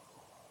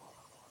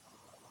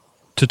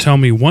tell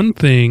me one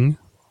thing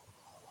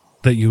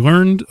that you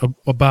learned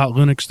about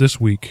Linux this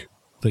week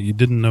that you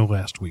didn't know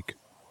last week.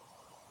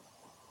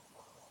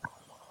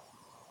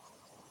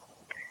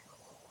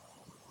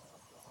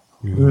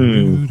 I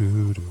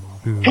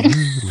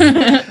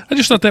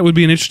just thought that would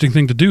be an interesting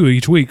thing to do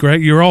each week, right?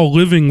 You're all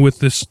living with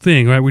this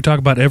thing, right? We talk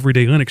about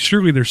everyday Linux.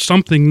 Surely there's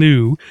something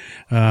new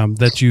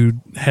that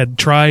you had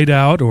tried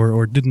out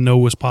or didn't know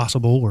was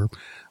possible or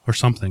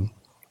something.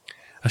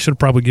 I should have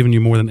probably given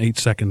you more than 8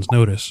 seconds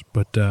notice,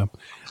 but I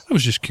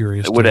was just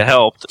curious. It would have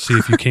helped. See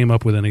if you came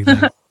up with anything.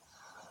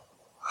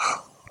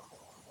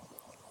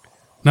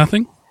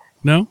 Nothing?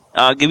 No?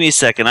 Give me a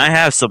second. I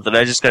have something.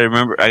 I just got to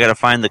remember. I got to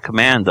find the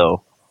command,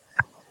 though.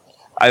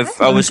 I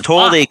was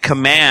told a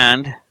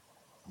command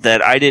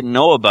that I didn't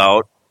know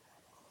about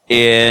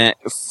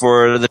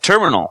for the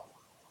terminal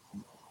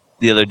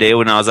the other day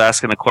when I was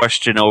asking a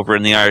question over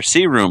in the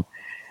IRC room.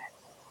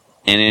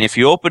 And if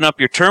you open up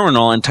your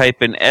terminal and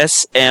type in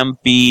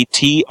SMBTREE,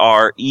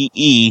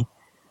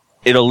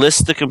 it'll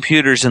list the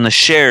computers and the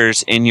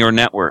shares in your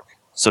network.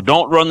 So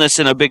don't run this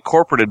in a big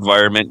corporate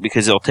environment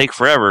because it'll take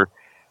forever.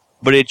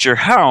 But at your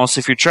house,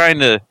 if you're trying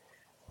to,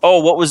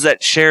 what was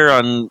that share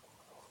on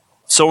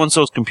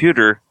so-and-so's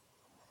computer,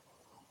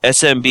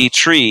 SMB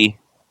tree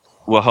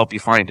will help you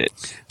find it.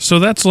 So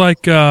that's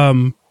like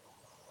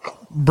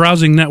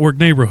browsing Network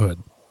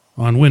Neighborhood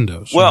on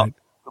Windows. Well, right?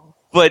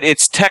 But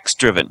it's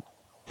text-driven.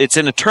 It's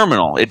in a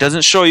terminal. It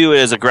doesn't show you it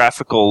as a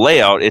graphical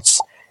layout.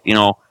 It's,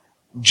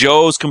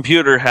 Joe's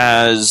computer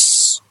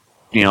has,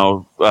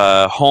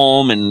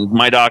 home and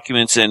My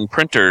Documents and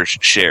printer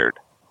shared.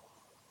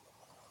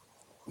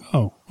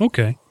 Oh,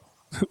 okay.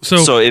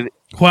 So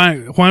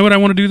why would I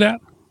want to do that?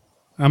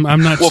 I'm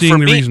not seeing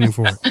the reasoning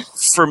for it.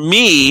 For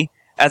me,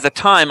 at the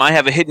time, I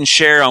have a hidden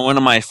share on one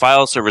of my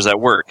file servers at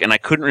work, and I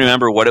couldn't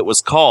remember what it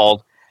was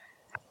called.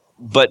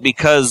 But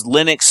because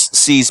Linux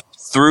sees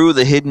through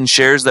the hidden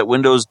shares that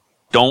Windows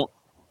don't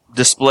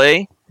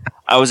display,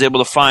 I was able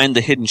to find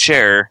the hidden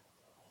share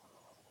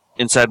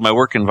inside my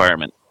work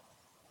environment.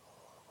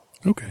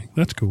 Okay,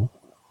 that's cool.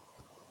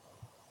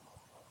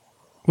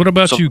 What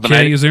about you,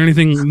 Kay? Is there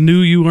anything new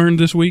you learned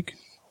this week?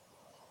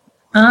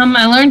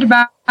 I learned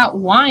about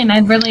wine. I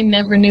really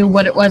never knew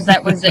what it was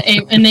that was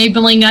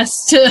enabling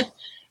us to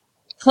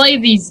play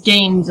these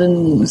games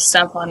and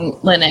stuff on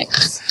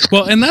Linux.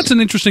 Well, and that's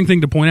an interesting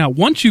thing to point out.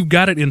 Once you've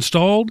got it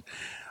installed,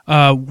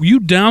 you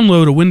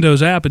download a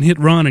Windows app and hit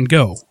run and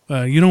go.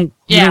 You're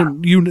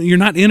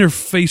not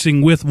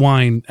interfacing with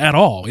Wine at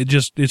all.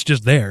 It's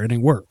just there and it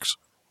works.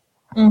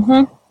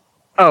 Mm-hmm.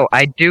 Oh,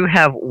 I do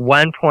have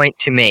one point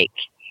to make.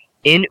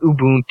 In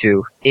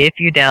Ubuntu, if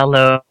you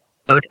download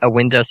a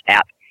Windows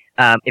app,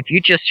 if you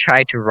just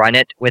try to run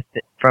it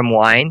from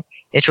Wine,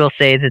 it will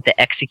say that the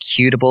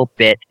executable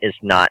bit is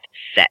not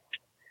set.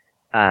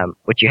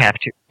 What you have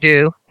to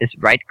do is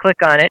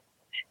right-click on it,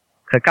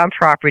 click on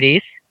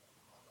Properties,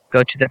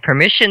 go to the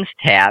Permissions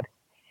tab,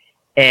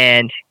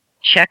 and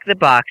check the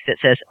box that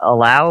says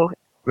allow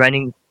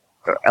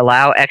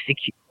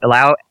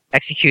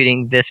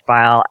executing this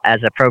file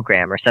as a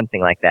program or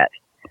something like that.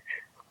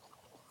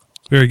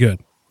 Very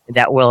good.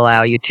 That will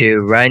allow you to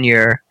run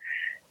your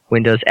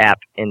Windows app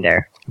in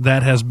there.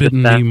 That has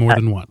bitten me more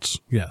than once.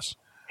 Yes.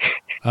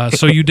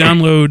 So you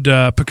download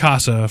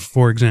Picasa,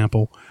 for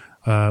example.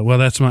 Well,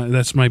 that's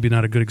maybe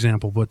not a good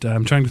example, but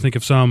I'm trying to think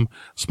of some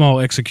small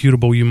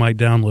executable you might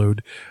download.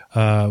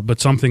 But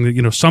something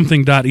that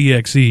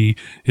something.exe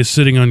is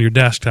sitting on your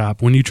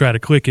desktop. When you try to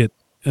click it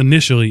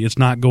initially, it's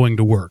not going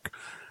to work.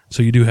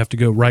 So you do have to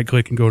go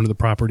right-click and go into the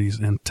properties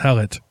and tell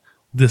it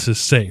this is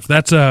safe.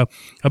 That's a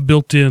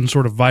built-in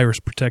sort of virus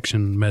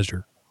protection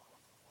measure.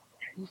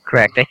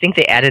 Correct. I think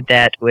they added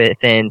that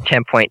within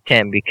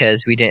 10.10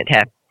 because we didn't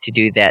have to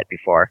do that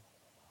before.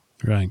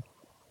 Right.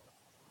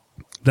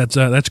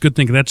 That's good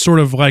thinking. That's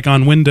sort of like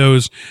on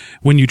Windows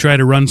when you try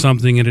to run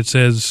something and it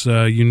says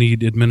you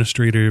need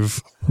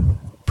administrative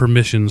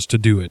permissions to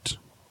do it.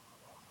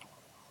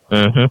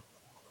 Mm-hmm.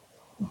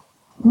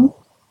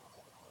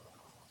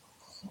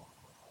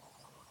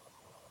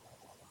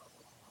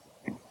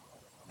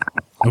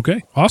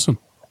 Okay, awesome.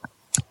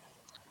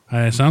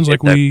 Sounds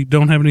like we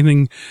don't have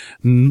anything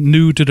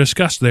new to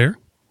discuss there,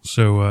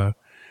 so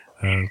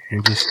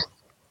we'll just.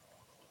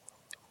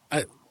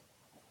 I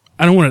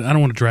don't want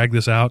to drag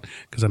this out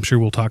because I'm sure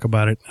we'll talk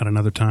about it at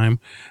another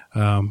time.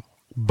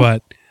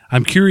 But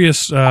I'm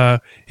curious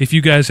if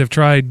you guys have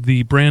tried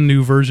the brand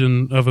new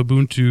version of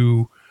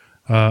Ubuntu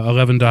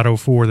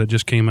 11.04 that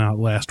just came out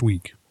last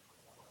week.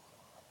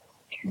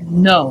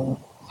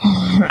 No.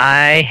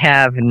 I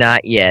have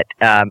not yet.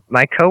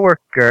 My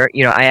coworker,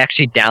 I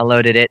actually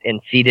downloaded it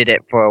and seeded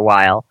it for a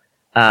while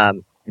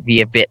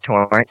via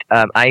BitTorrent.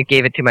 I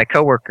gave it to my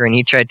coworker, and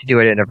he tried to do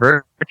it in a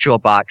virtual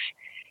box,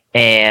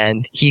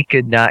 and he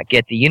could not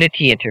get the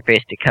Unity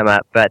interface to come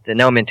up, but the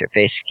GNOME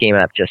interface came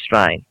up just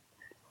fine.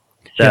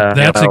 So yeah,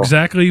 that's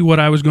exactly what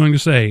I was going to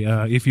say.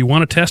 If you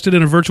want to test it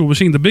in a virtual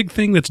machine, the big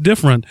thing that's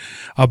different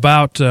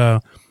about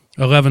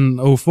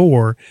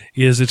 1104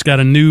 is it's got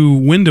a new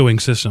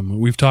windowing system.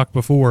 We've talked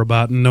before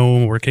about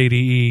GNOME or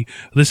KDE.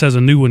 This has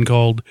a new one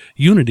called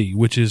Unity,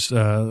 which is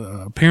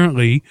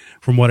apparently,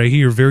 from what I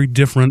hear, very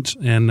different.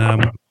 And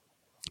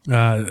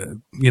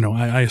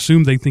I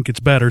assume they think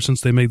it's better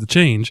since they made the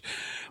change,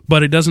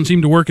 but it doesn't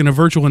seem to work in a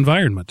virtual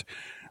environment.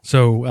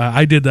 So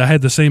I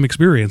had the same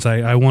experience.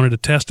 I wanted to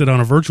test it on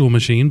a virtual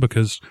machine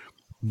because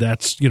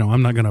that's,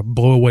 I'm not going to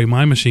blow away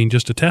my machine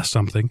just to test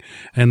something.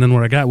 And then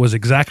what I got was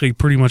exactly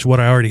pretty much what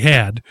I already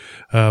had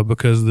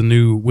because the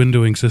new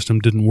windowing system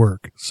didn't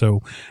work.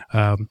 So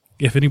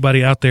if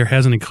anybody out there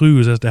has any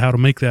clues as to how to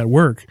make that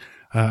work,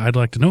 I'd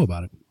like to know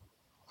about it.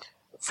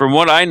 From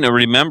what I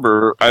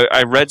remember,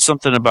 I read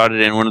something about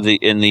it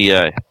in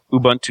the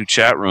Ubuntu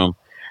chat room.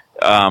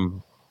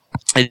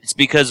 It's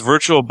because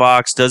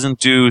VirtualBox doesn't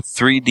do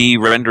 3D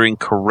rendering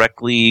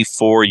correctly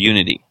for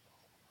Unity,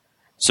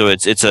 so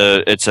it's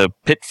a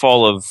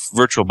pitfall of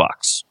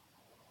VirtualBox.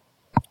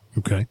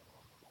 Okay,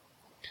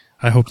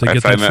 I hope they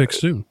get that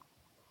fixed soon.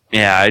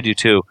 Yeah, I do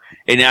too.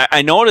 And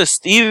I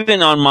noticed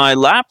even on my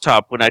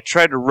laptop when I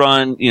tried to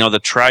run, the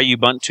Try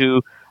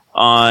Ubuntu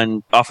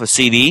off a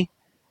CD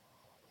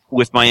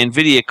with my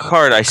NVIDIA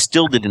card, I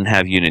still didn't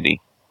have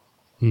Unity.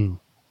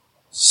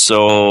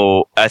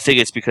 So I think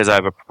it's because I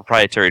have a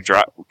proprietary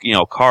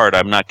card.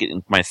 I'm not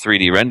getting my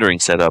 3D rendering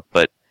set up,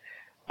 but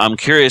I'm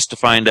curious to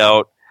find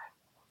out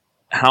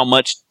how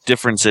much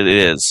difference it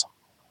is.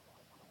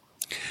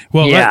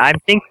 Well, yeah, I'm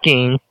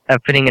thinking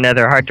of putting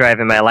another hard drive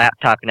in my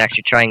laptop and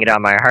actually trying it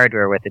on my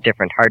hardware with a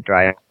different hard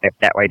drive.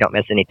 That way I don't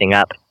mess anything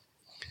up.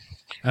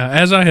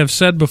 As I have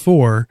said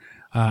before,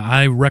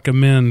 I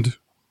recommend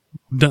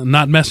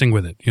not messing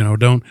with it.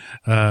 Don't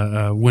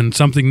when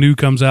something new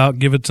comes out,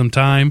 give it some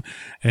time.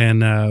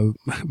 And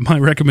my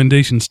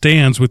recommendation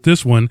stands with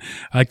this one.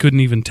 I couldn't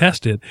even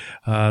test it.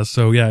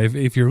 So yeah,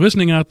 if you're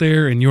listening out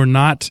there and you're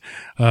not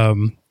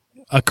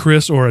a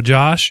Chris or a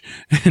Josh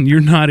and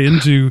you're not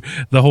into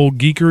the whole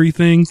geekery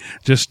thing,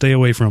 just stay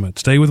away from it.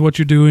 Stay with what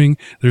you're doing.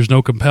 There's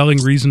no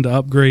compelling reason to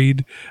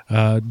upgrade.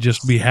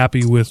 Just be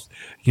happy with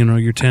your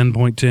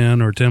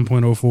 10.10 or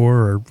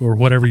 10.04 or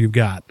whatever you've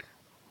got.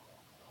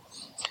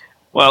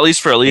 Well, at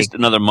least for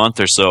another month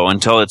or so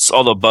until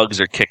all the bugs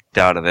are kicked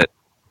out of it.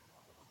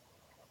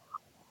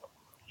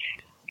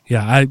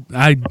 Yeah,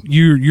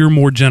 you're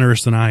more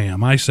generous than I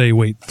am. I say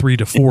wait 3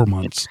 to 4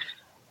 months.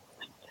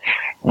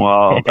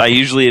 Well, I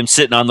usually am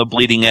sitting on the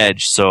bleeding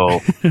edge, so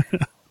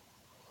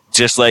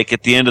just like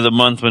at the end of the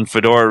month when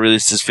Fedora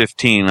releases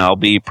 15, I'll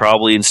be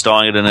probably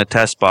installing it in a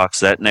test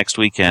box that next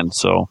weekend.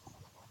 So.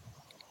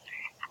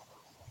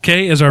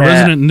 Kay, as our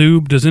resident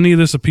noob, does any of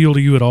this appeal to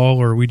you at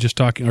all, or are we just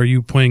talking? Are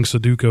you playing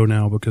Sudoku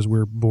now because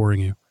we're boring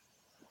you?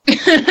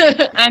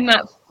 I'm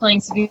not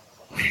playing Sudoku.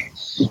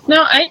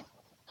 No, I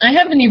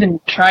haven't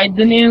even tried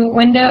the new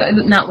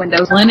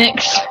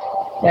Linux.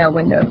 Yeah,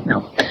 Windows,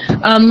 no.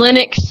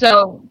 Linux,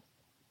 so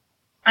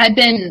I've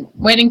been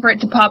waiting for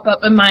it to pop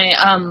up in my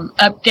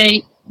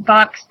update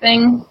box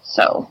thing,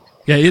 so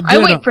yeah, I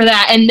wait for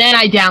that, and then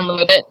I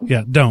download it.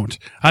 Yeah, don't.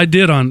 I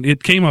did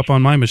it came up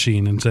on my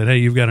machine and said, hey,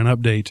 you've got an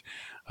update.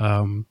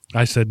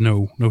 I said,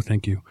 no,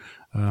 thank you.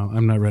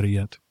 I'm not ready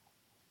yet.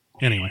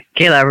 Anyway.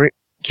 Kayla,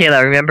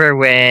 remember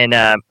when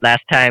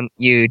last time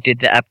you did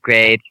the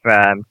upgrade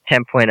from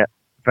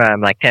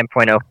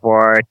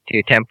 10.04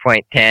 to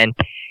 10.10, and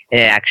it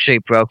actually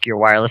broke your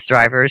wireless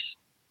drivers?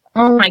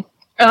 Oh,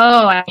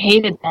 I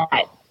hated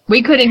that.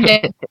 We couldn't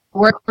get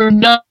work for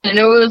nothing, and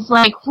it was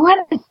like,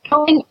 what is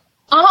going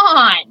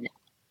on?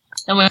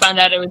 And we found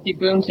out it was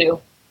Ubuntu.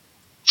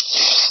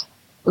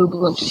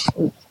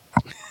 Ubuntu.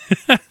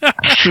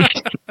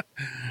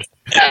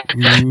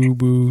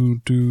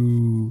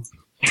 Ubuntu.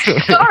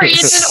 Sorry,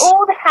 it's an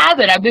old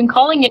habit. I've been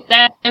calling it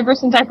that ever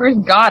since I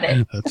first got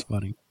it. That's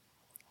funny.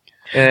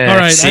 All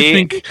right,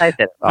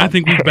 I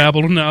think we've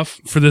babbled enough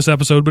for this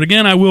episode. But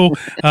again, I will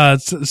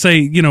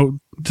say, to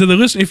the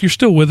listen, if you're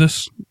still with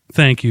us,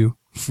 thank you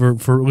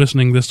for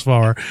listening this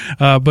far.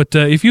 But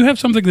if you have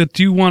something that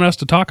you want us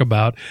to talk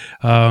about,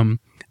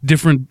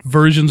 different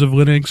versions of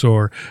Linux,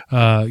 or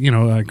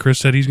Chris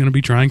said he's going to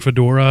be trying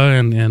Fedora,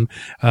 and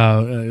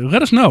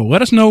let us know.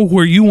 Let us know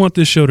where you want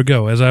this show to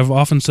go. As I've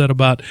often said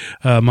about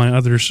my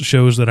other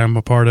shows that I'm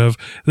a part of,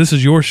 this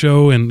is your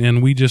show,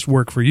 and we just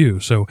work for you.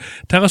 So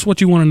tell us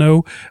what you want to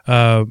know.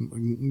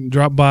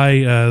 Drop by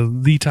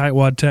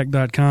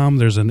thetightwadtech.com.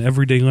 There's an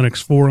Everyday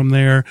Linux forum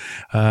there.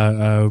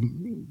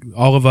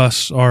 All of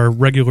us are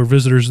regular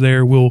visitors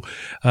there. We'll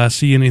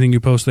see anything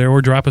you post there,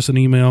 or drop us an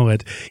email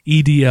at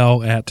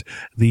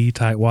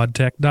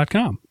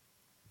edl@thetightwadtech.com.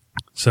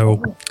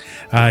 So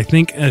I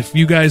think if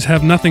you guys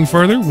have nothing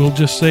further, we'll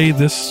just say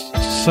this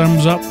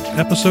sums up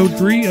episode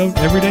 3 of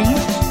Everyday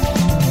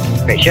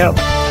Linux. Great show.